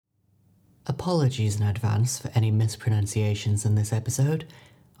Apologies in advance for any mispronunciations in this episode.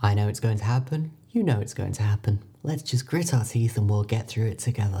 I know it's going to happen, you know it's going to happen. Let's just grit our teeth and we'll get through it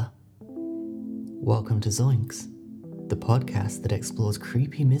together. Welcome to Zoinks, the podcast that explores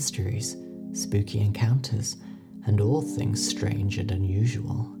creepy mysteries, spooky encounters, and all things strange and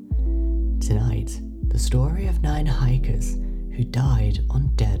unusual. Tonight, the story of 9 hikers who died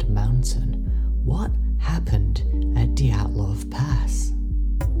on Dead Mountain. What happened at Dyatlov Pass?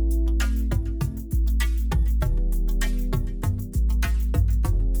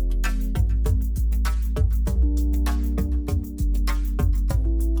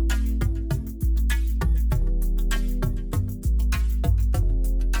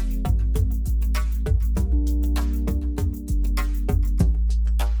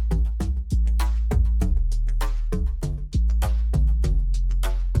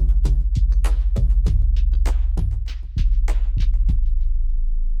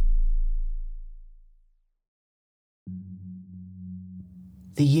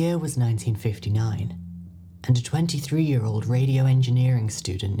 The year was 1959, and a 23-year-old radio engineering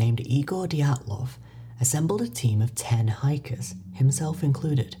student named Igor Dyatlov assembled a team of 10 hikers, himself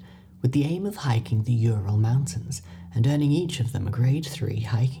included, with the aim of hiking the Ural Mountains and earning each of them a Grade 3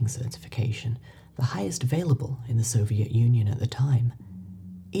 hiking certification, the highest available in the Soviet Union at the time.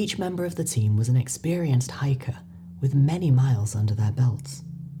 Each member of the team was an experienced hiker with many miles under their belts,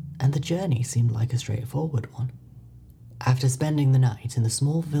 and the journey seemed like a straightforward one. After spending the night in the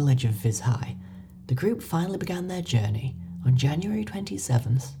small village of Vizhai, the group finally began their journey on January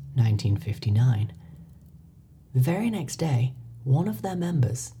 27th, 1959. The very next day, one of their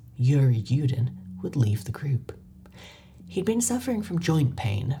members, Yuri Yudin, would leave the group. He'd been suffering from joint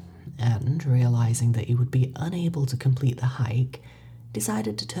pain and, realizing that he would be unable to complete the hike,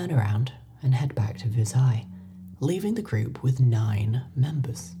 decided to turn around and head back to Vizhai, leaving the group with 9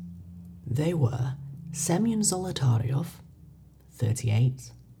 members. They were Semyon Zolotaryov,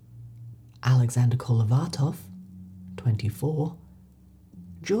 38, Alexander Kolovatov, 24,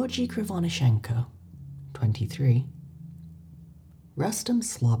 Georgy Krivonishenko, 23, Rustam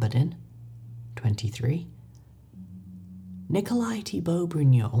Slobodin, 23, Nikolai Thibault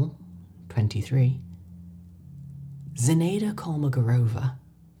Brignol, 23, Zinaida Kolmogorova,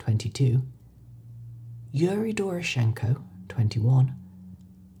 22, Yuri Doroshenko, 21,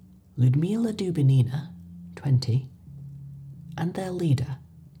 Ludmila Dubinina, 20, and their leader,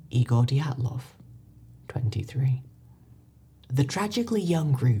 Igor Dyatlov, 23. The tragically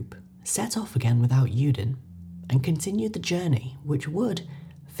young group set off again without Yudin and continued the journey, which would,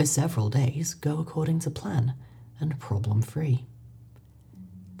 for several days, go according to plan and problem-free.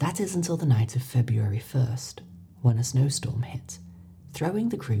 That is until the night of February 1st, when a snowstorm hit, throwing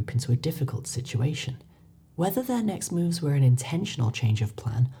the group into a difficult situation. Whether their next moves were an intentional change of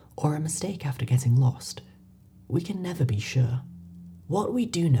plan or a mistake after getting lost, we can never be sure. What we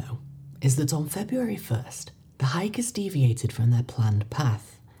do know is that on February 1st, the hikers deviated from their planned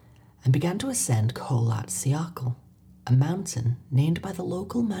path and began to ascend Kholat Syakhl, a mountain named by the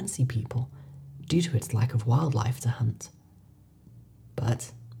local Mansi people due to its lack of wildlife to hunt.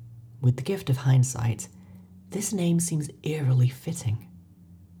 But, with the gift of hindsight, this name seems eerily fitting.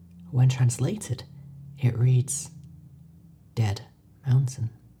 When translated, it reads, Dead Mountain.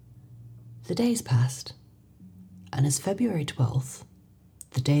 The days passed, and as February 12th,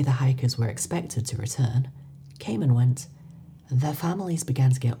 the day the hikers were expected to return, came and went, their families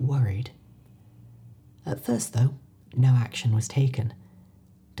began to get worried. At first, though, no action was taken.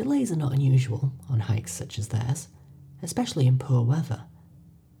 Delays are not unusual on hikes such as theirs, especially in poor weather.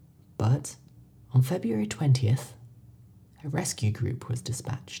 But on February 20th, a rescue group was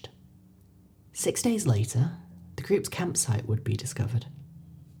dispatched. 6 days later, the group's campsite would be discovered.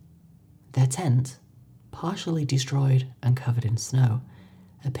 Their tent, partially destroyed and covered in snow,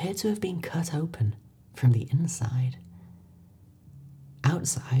 appeared to have been cut open from the inside.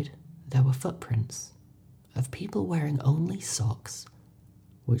 Outside, there were footprints of people wearing only socks,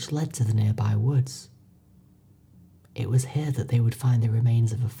 which led to the nearby woods. It was here that they would find the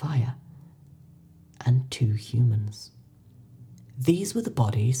remains of a fire and 2 humans. These were the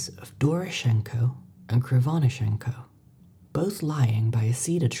bodies of Doroshenko and Krivonishenko, both lying by a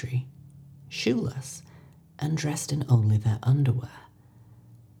cedar tree, shoeless and dressed in only their underwear.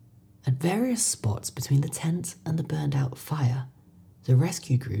 At various spots between the tent and the burned-out fire, the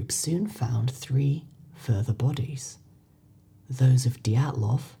rescue group soon found 3 further bodies, those of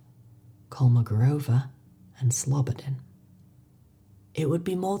Dyatlov, Kolmogorova, and Slobodin. It would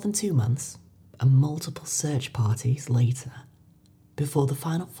be more than 2 months, and multiple search parties later, before the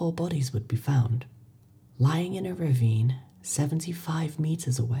final 4 bodies would be found, lying in a ravine 75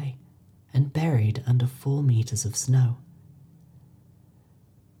 meters away and buried under 4 meters of snow.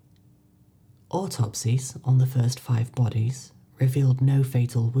 Autopsies on the first 5 bodies revealed no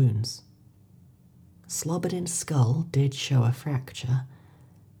fatal wounds. Slobodin's skull did show a fracture,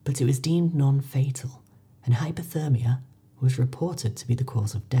 but it was deemed non-fatal, and hypothermia was reported to be the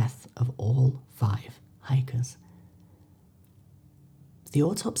cause of death of all 5 hikers. The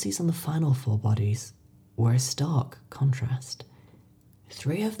autopsies on the final 4 bodies were a stark contrast.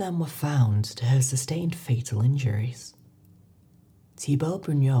 3 of them were found to have sustained fatal injuries. Thibaut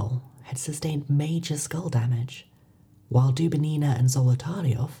Brugnol had sustained major skull damage, while Dubinina and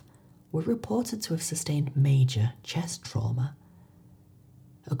Zolotaryov were reported to have sustained major chest trauma.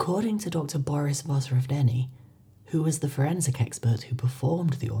 According to Dr. Boris Vozerovdeny, who was the forensic expert who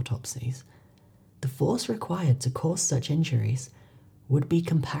performed the autopsies, the force required to cause such injuries would be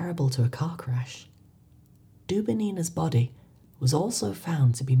comparable to a car crash. Dubinina's body was also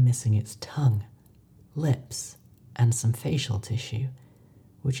found to be missing its tongue, lips, and some facial tissue,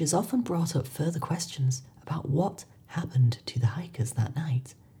 which has often brought up further questions about what happened to the hikers that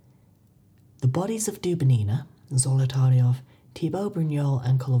night. The bodies of Dubinina, Zolotaryov, Thibaut Brugnol,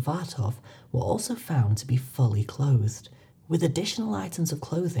 and Kolovatov were also found to be fully clothed, with additional items of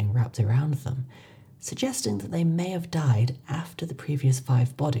clothing wrapped around them, suggesting that they may have died after the previous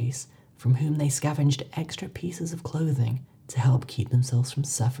 5 bodies, from whom they scavenged extra pieces of clothing to help keep themselves from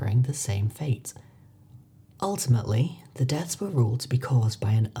suffering the same fate. Ultimately, the deaths were ruled to be caused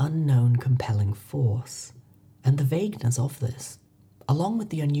by an unknown compelling force, and the vagueness of this, along with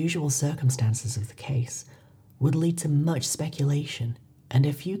the unusual circumstances of the case, would lead to much speculation and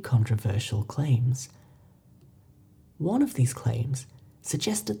a few controversial claims. One of these claims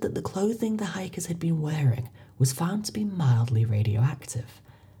suggested that the clothing the hikers had been wearing was found to be mildly radioactive,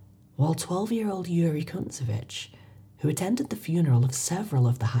 while 12-year-old Yuri Kuntsevich, who attended the funeral of several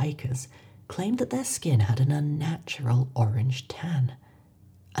of the hikers, claimed that their skin had an unnatural orange tan.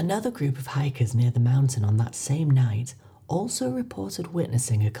 Another group of hikers near the mountain on that same night also reported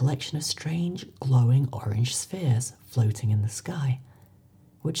witnessing a collection of strange, glowing orange spheres floating in the sky,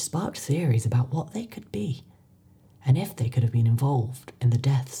 which sparked theories about what they could be, and if they could have been involved in the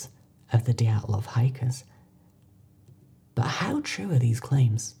deaths of the Dyatlov hikers. But how true are these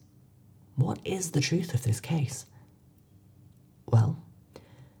claims? What is the truth of this case? Well,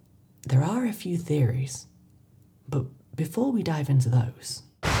 there are a few theories, but before we dive into those,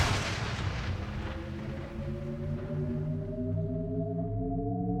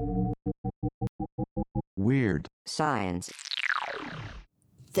 Weird Science.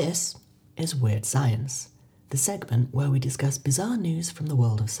 This is Weird Science, the segment where we discuss bizarre news from the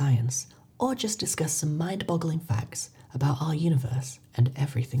world of science, or just discuss some mind-boggling facts about our universe and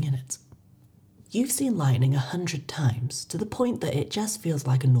everything in it. You've seen lightning 100 times, to the point that it just feels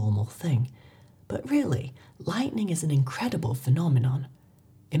like a normal thing. But really, lightning is an incredible phenomenon.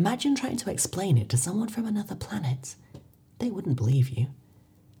 Imagine trying to explain it to someone from another planet. They wouldn't believe you.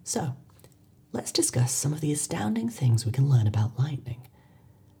 So, let's discuss some of the astounding things we can learn about lightning.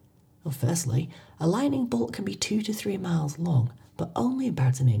 Well, firstly, a lightning bolt can be 2 to 3 miles long, but only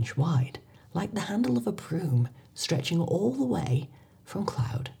about 1 inch wide, like the handle of a broom, stretching all the way from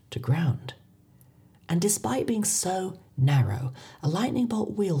cloud to ground. And despite being so narrow, a lightning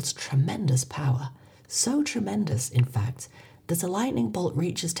bolt wields tremendous power. So tremendous, in fact, that a lightning bolt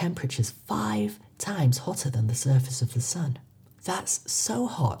reaches temperatures 5 times hotter than the surface of the sun. That's so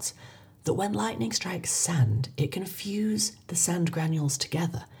hot that when lightning strikes sand, it can fuse the sand granules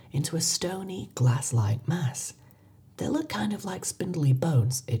together into a stony, glass-like mass. They look kind of like spindly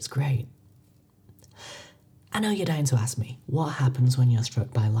bones. It's great. I know you're dying to ask me, what happens when you're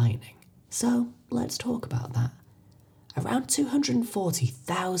struck by lightning? So, let's talk about that. Around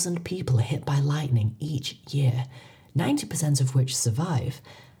 240,000 people are hit by lightning each year, 90% of which survive.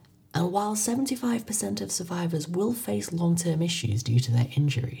 And while 75% of survivors will face long-term issues due to their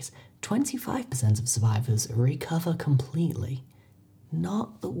injuries, 25% of survivors recover completely.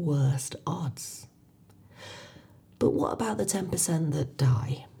 Not the worst odds. But what about the 10% that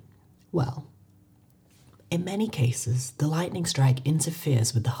die? Well, in many cases, the lightning strike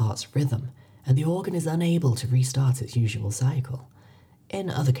interferes with the heart's rhythm, and the organ is unable to restart its usual cycle. In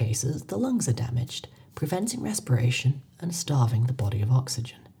other cases, the lungs are damaged, preventing respiration and starving the body of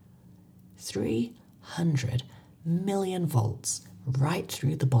oxygen. 300 million volts right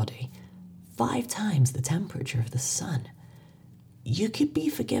through the body, 5 times the temperature of the sun. You could be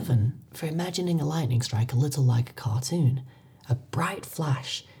forgiven for imagining a lightning strike a little like a cartoon, a bright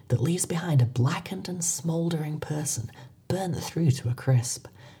flash that leaves behind a blackened and smouldering person burnt through to a crisp.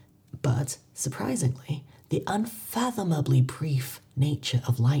 But, surprisingly, the unfathomably brief nature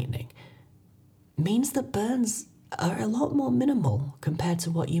of lightning means that burns are a lot more minimal compared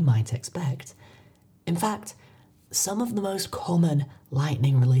to what you might expect. In fact, some of the most common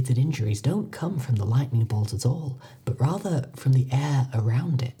lightning-related injuries don't come from the lightning bolt at all, but rather from the air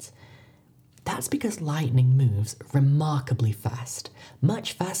around it. That's because lightning moves remarkably fast,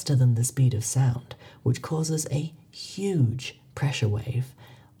 much faster than the speed of sound, which causes a huge pressure wave,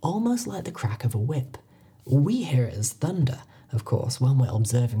 almost like the crack of a whip. We hear it as thunder, of course, when we're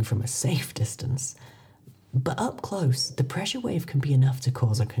observing from a safe distance. But up close, the pressure wave can be enough to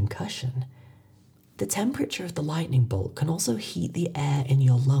cause a concussion. The temperature of the lightning bolt can also heat the air in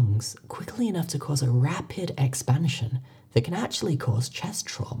your lungs quickly enough to cause a rapid expansion that can actually cause chest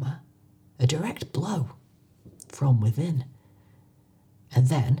trauma, a direct blow from within. And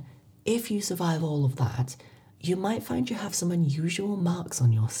then, if you survive all of that, you might find you have some unusual marks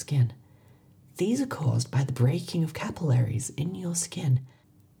on your skin. These are caused by the breaking of capillaries in your skin,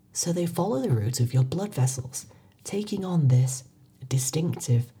 so they follow the route of your blood vessels, taking on this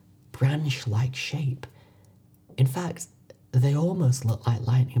distinctive branch-like shape. In fact, they almost look like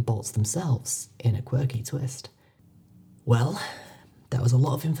lightning bolts themselves in a quirky twist. Well, that was a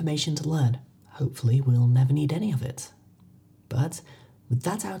lot of information to learn. Hopefully we'll never need any of it. But with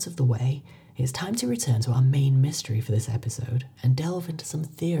that out of the way, it's time to return to our main mystery for this episode and delve into some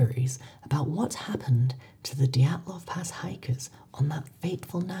theories about what happened to the Dyatlov Pass hikers on that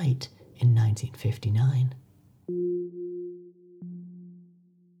fateful night in 1959.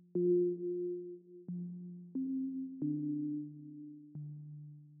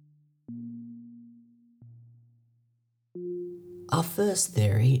 Our first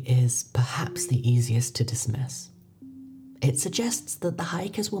theory is perhaps the easiest to dismiss. It suggests that the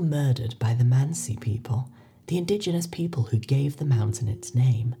hikers were murdered by the Mansi people, the indigenous people who gave the mountain its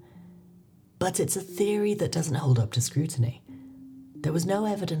name. But it's a theory that doesn't hold up to scrutiny. There was no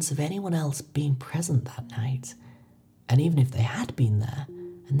evidence of anyone else being present that night, and even if they had been there,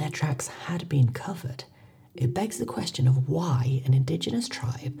 and their tracks had been covered, it begs the question of why an indigenous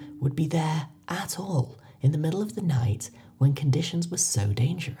tribe would be there at all in the middle of the night when conditions were so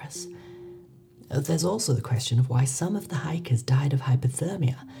dangerous. There's also the question of why some of the hikers died of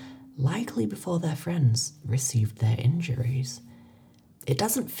hypothermia, likely before their friends received their injuries. It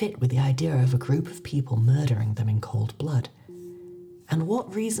doesn't fit with the idea of a group of people murdering them in cold blood. And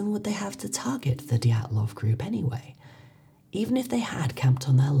what reason would they have to target the Dyatlov group anyway? Even if they had camped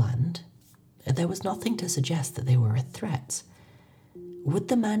on their land, there was nothing to suggest that they were a threat. Would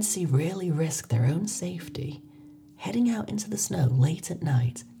the Mansi really risk their own safety, heading out into the snow late at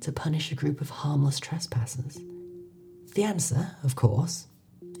night to punish a group of harmless trespassers? The answer, of course,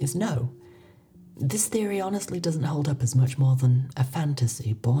 is no. This theory honestly doesn't hold up as much more than a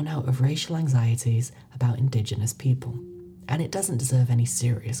fantasy born out of racial anxieties about indigenous people, and it doesn't deserve any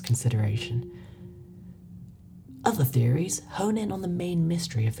serious consideration. Other theories hone in on the main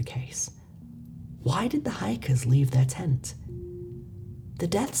mystery of the case. Why did the hikers leave their tent? The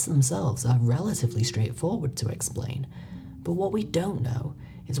deaths themselves are relatively straightforward to explain, but what we don't know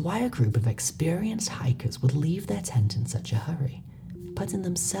is why a group of experienced hikers would leave their tent in such a hurry, putting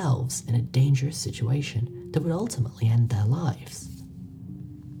themselves in a dangerous situation that would ultimately end their lives.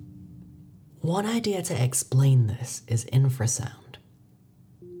 One idea to explain this is infrasound.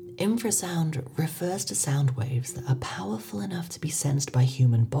 Infrasound refers to sound waves that are powerful enough to be sensed by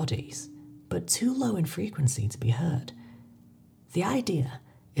human bodies, but too low in frequency to be heard. The idea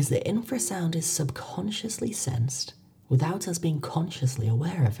is that infrasound is subconsciously sensed without us being consciously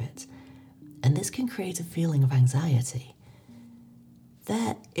aware of it, and this can create a feeling of anxiety.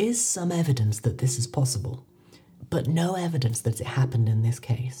 There is some evidence that this is possible, but no evidence that it happened in this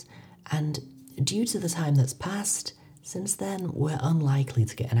case, and due to the time that's passed, since then we're unlikely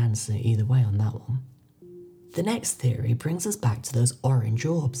to get an answer either way on that one. The next theory brings us back to those orange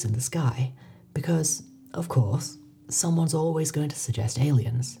orbs in the sky, because, of course, someone's always going to suggest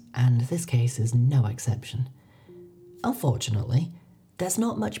aliens, and this case is no exception. Unfortunately, there's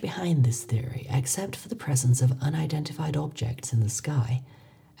not much behind this theory except for the presence of unidentified objects in the sky,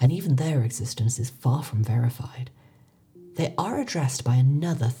 and even their existence is far from verified. They are addressed by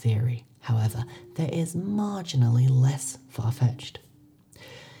another theory, however, that is marginally less far-fetched.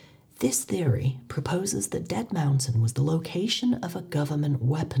 This theory proposes that Dead Mountain was the location of a government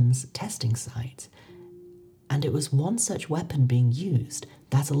weapons testing site, and it was one such weapon being used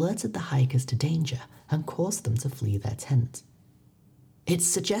that alerted the hikers to danger and caused them to flee their tent. It's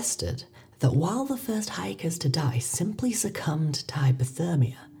suggested that while the first hikers to die simply succumbed to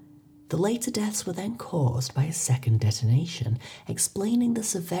hypothermia, the later deaths were then caused by a second detonation, explaining the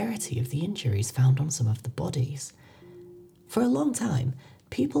severity of the injuries found on some of the bodies. For a long time,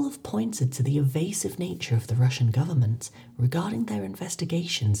 people have pointed to the evasive nature of the Russian government regarding their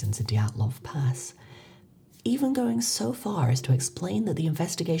investigations into Dyatlov Pass, even going so far as to explain that the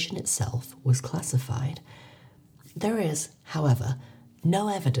investigation itself was classified. There is, however, no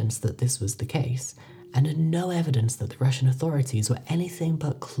evidence that this was the case, and no evidence that the Russian authorities were anything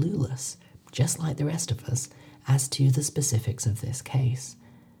but clueless, just like the rest of us, as to the specifics of this case.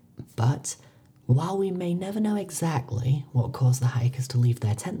 But while we may never know exactly what caused the hikers to leave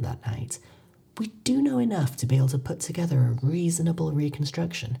their tent that night, we do know enough to be able to put together a reasonable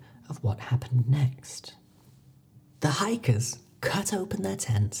reconstruction of what happened next. The hikers cut open their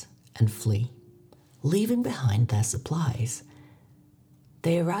tent and flee, leaving behind their supplies.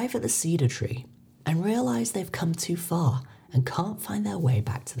 They arrive at the cedar tree and realise they've come too far and can't find their way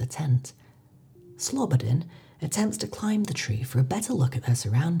back to the tent. Slobodin attempts to climb the tree for a better look at their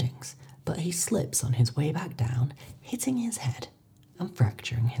surroundings, but he slips on his way back down, hitting his head and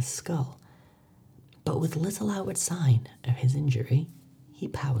fracturing his skull. But with little outward sign of his injury, he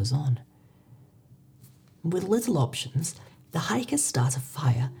powers on. With little options, the hikers start a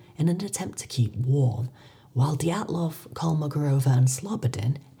fire in an attempt to keep warm, while Dyatlov, Kolmogorova and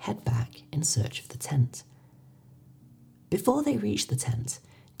Slobodin head back in search of the tent. Before they reach the tent,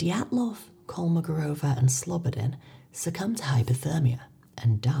 Dyatlov, Kolmogorova and Slobodin succumb to hypothermia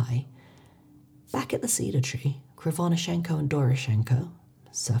and die. Back at the cedar tree, Krivonyshenko and Doroshenko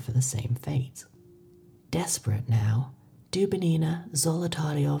suffer the same fate. Desperate now, Dubinina,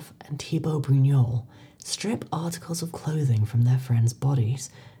 Zolotaryov and Thibaut Brugnol strip articles of clothing from their friends' bodies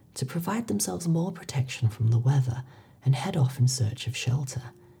to provide themselves more protection from the weather and head off in search of shelter.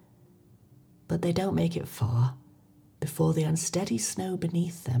 But they don't make it far before the unsteady snow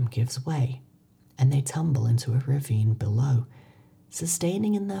beneath them gives way and they tumble into a ravine below,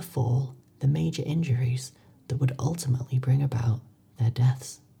 sustaining in their fall the major injuries that would ultimately bring about their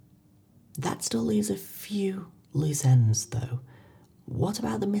deaths. That still leaves a few loose ends, though. What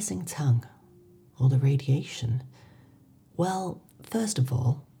about the missing tongue? Or the radiation? Well, first of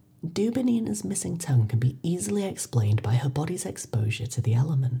all, Dubinina's missing tongue can be easily explained by her body's exposure to the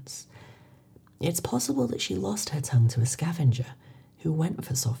elements. It's possible that she lost her tongue to a scavenger who went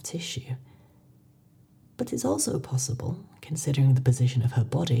for soft tissue. But it's also possible, considering the position of her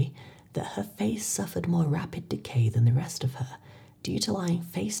body, that her face suffered more rapid decay than the rest of her due to lying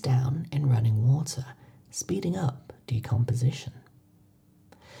face down in running water, speeding up decomposition.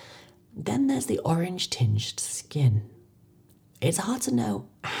 Then there's the orange-tinged skin. It's hard to know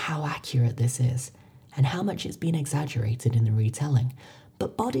how accurate this is and how much it's been exaggerated in the retelling,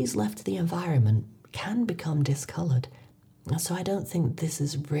 but bodies left to the environment can become discoloured, so I don't think this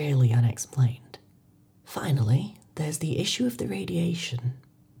is really unexplained. Finally, there's the issue of the radiation.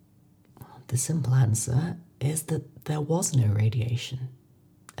 The simple answer is that there was no radiation.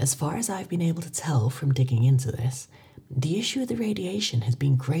 As far as I've been able to tell from digging into this, the issue of the radiation has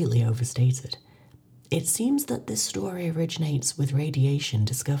been greatly overstated. It seems that this story originates with radiation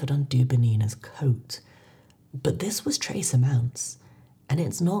discovered on Dubinina's coat, but this was trace amounts, and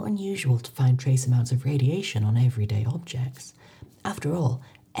it's not unusual to find trace amounts of radiation on everyday objects. After all,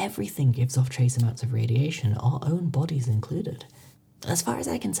 everything gives off trace amounts of radiation, our own bodies included. As far as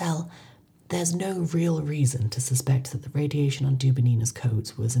I can tell, there's no real reason to suspect that the radiation on Dubinina's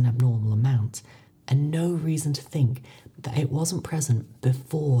coat was an abnormal amount, and no reason to think that it wasn't present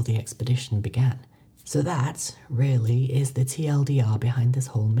before the expedition began. So that, really, is the TLDR behind this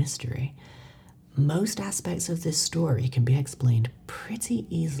whole mystery. Most aspects of this story can be explained pretty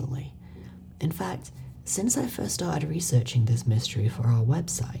easily. In fact, since I first started researching this mystery for our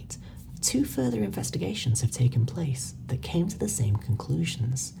website, 2 further investigations have taken place that came to the same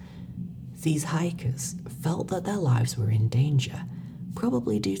conclusions. These hikers felt that their lives were in danger,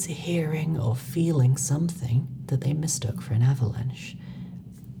 probably due to hearing or feeling something that they mistook for an avalanche,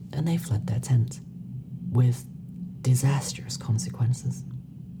 and they fled their tent, with disastrous consequences.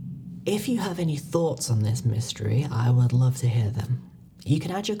 If you have any thoughts on this mystery, I would love to hear them. You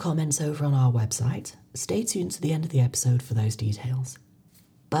can add your comments over on our website. Stay tuned to the end of the episode for those details.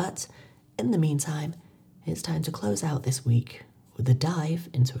 But, in the meantime, it's time to close out this week with a dive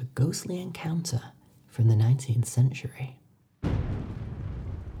into a ghostly encounter from the 19th century.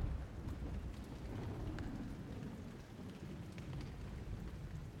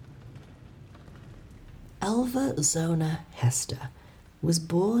 Elva Zona Hester was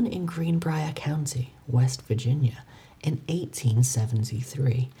born in Greenbrier County, West Virginia, in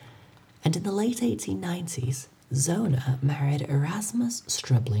 1873, and in the late 1890s, Zona married Erasmus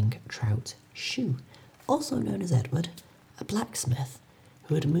Stribling Trout Shue, also known as Edward, a blacksmith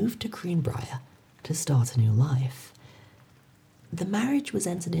who had moved to Greenbrier to start a new life. The marriage was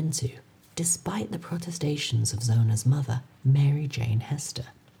entered into despite the protestations of Zona's mother, Mary Jane Hester,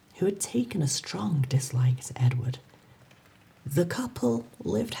 who had taken a strong dislike to Edward. The couple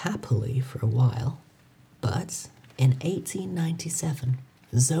lived happily for a while, but in 1897,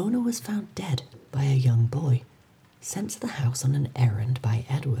 Zona was found dead by a young boy, sent to the house on an errand by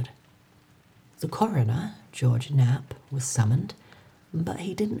Edward. The coroner, George Knapp, was summoned, but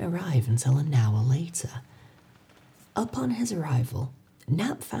he didn't arrive until an hour later. Upon his arrival,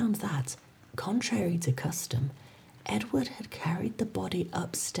 Knapp found that, contrary to custom, Edward had carried the body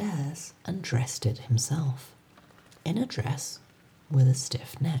upstairs and dressed it himself, in a dress with a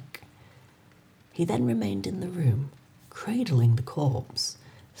stiff neck. He then remained in the room, cradling the corpse,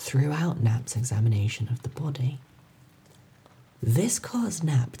 throughout Knapp's examination of the body. This caused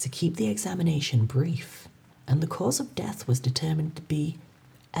Knapp to keep the examination brief, and the cause of death was determined to be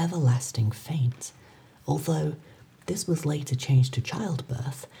everlasting faint, although this was later changed to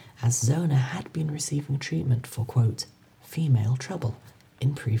childbirth, as Zona had been receiving treatment for, quote, female trouble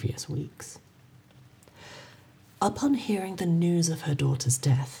in previous weeks. Upon hearing the news of her daughter's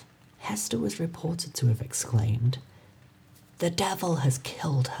death, Hester was reported to have exclaimed, "The devil has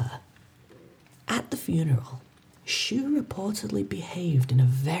killed her." At the funeral, Shue reportedly behaved in a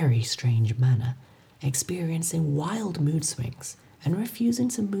very strange manner, experiencing wild mood swings and refusing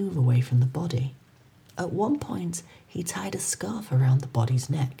to move away from the body. At one point, he tied a scarf around the body's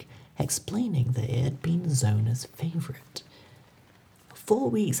neck, explaining that it had been Zona's favourite.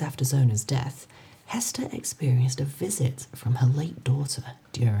 4 weeks after Zona's death, Hester experienced a visit from her late daughter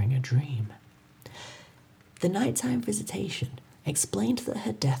during a dream. The nighttime visitation explained that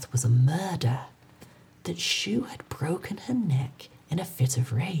her death was a murder, that Shue had broken her neck in a fit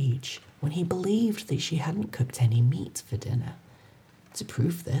of rage when he believed that she hadn't cooked any meat for dinner. To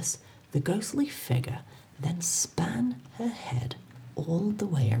prove this, the ghostly figure then span her head all the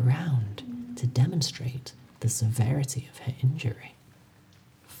way around to demonstrate the severity of her injury.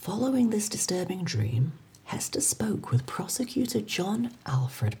 Following this disturbing dream, Hester spoke with prosecutor John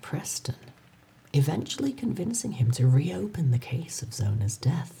Alfred Preston, eventually convincing him to reopen the case of Zona's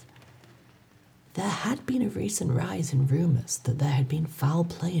death. There had been a recent rise in rumours that there had been foul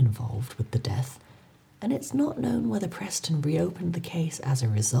play involved with the death, and it's not known whether Preston reopened the case as a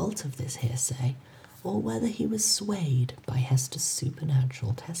result of this hearsay or whether he was swayed by Hester's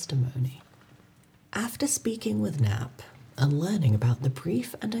supernatural testimony. After speaking with Knapp and learning about the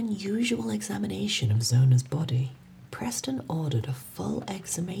brief and unusual examination of Zona's body, Preston ordered a full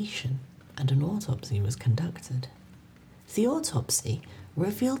exhumation and an autopsy was conducted. The autopsy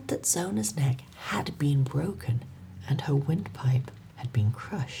revealed that Zona's neck had been broken and her windpipe had been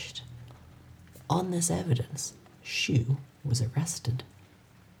crushed. On this evidence, Shue was arrested.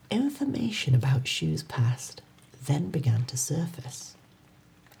 Information about Shue's past then began to surface.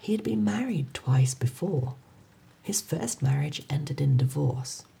 He had been married twice before. His first marriage ended in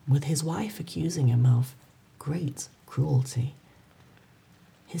divorce, with his wife accusing him of great cruelty.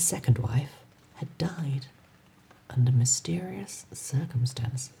 His second wife had died under mysterious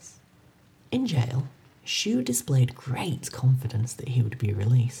circumstances. In jail, Shue displayed great confidence that he would be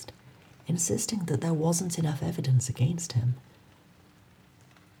released, insisting that there wasn't enough evidence against him.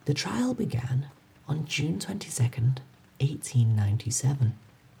 The trial began on June 22nd, 1897.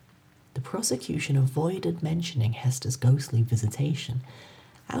 The prosecution avoided mentioning Hester's ghostly visitation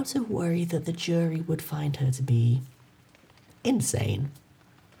out of worry that the jury would find her to be insane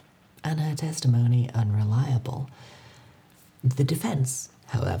and her testimony unreliable. The defense,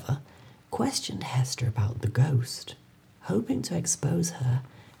 however, questioned Hester about the ghost, hoping to expose her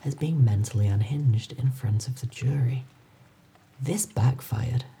as being mentally unhinged in front of the jury. This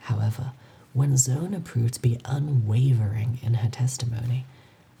backfired, however, when Zona proved to be unwavering in her testimony.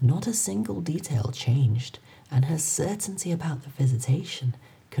 Not a single detail changed, and her certainty about the visitation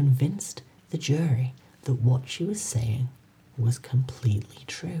convinced the jury that what she was saying was completely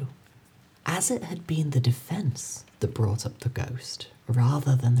true. As it had been the defense that brought up the ghost,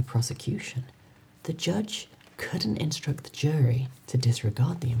 rather than the prosecution, the judge couldn't instruct the jury to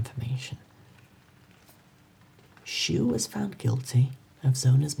disregard the information. Shue was found guilty of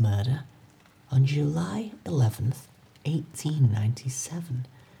Zona's murder on July 11th, 1897,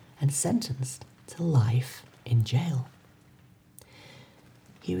 and sentenced to life in jail.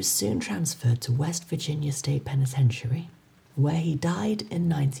 He was soon transferred to West Virginia State Penitentiary, where he died in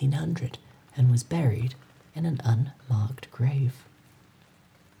 1900 and was buried in an unmarked grave.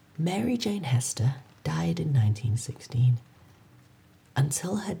 Mary Jane Hester died in 1916.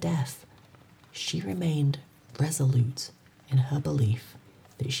 Until her death, she remained resolute in her belief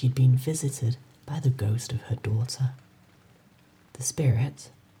that she'd been visited by the ghost of her daughter. The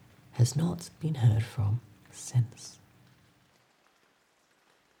spirit has not been heard from since.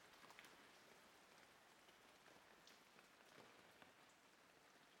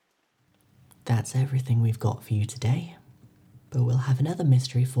 That's everything we've got for you today, but we'll have another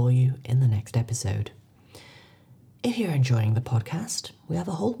mystery for you in the next episode. If you're enjoying the podcast, we have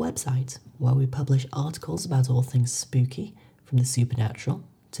a whole website where we publish articles about all things spooky, from the supernatural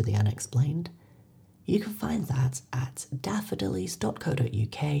to the unexplained. You can find that at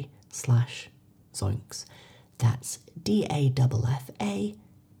daffodillies.co.uk/zoinks. That's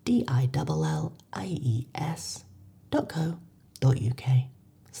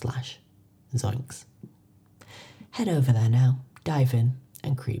daffodillies.co.uk/zoinks. Head over there now, dive in,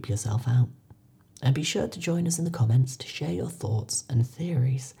 and creep yourself out. And be sure to join us in the comments to share your thoughts and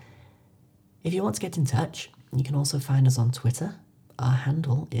theories. If you want to get in touch, you can also find us on Twitter. Our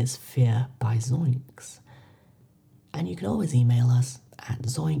handle is fearbyzoinks. And you can always email us at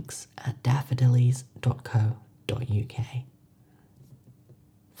zoinks@daffodillies.co.uk.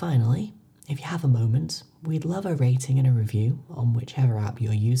 Finally, if you have a moment, we'd love a rating and a review on whichever app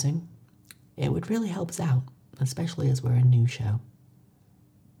you're using. It would really help us out, especially as we're a new show.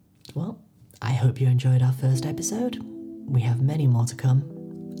 Well, I hope you enjoyed our first episode. We have many more to come.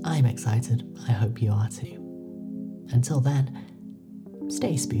 I'm excited. I hope you are too. Until then,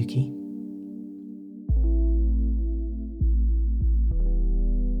 stay spooky.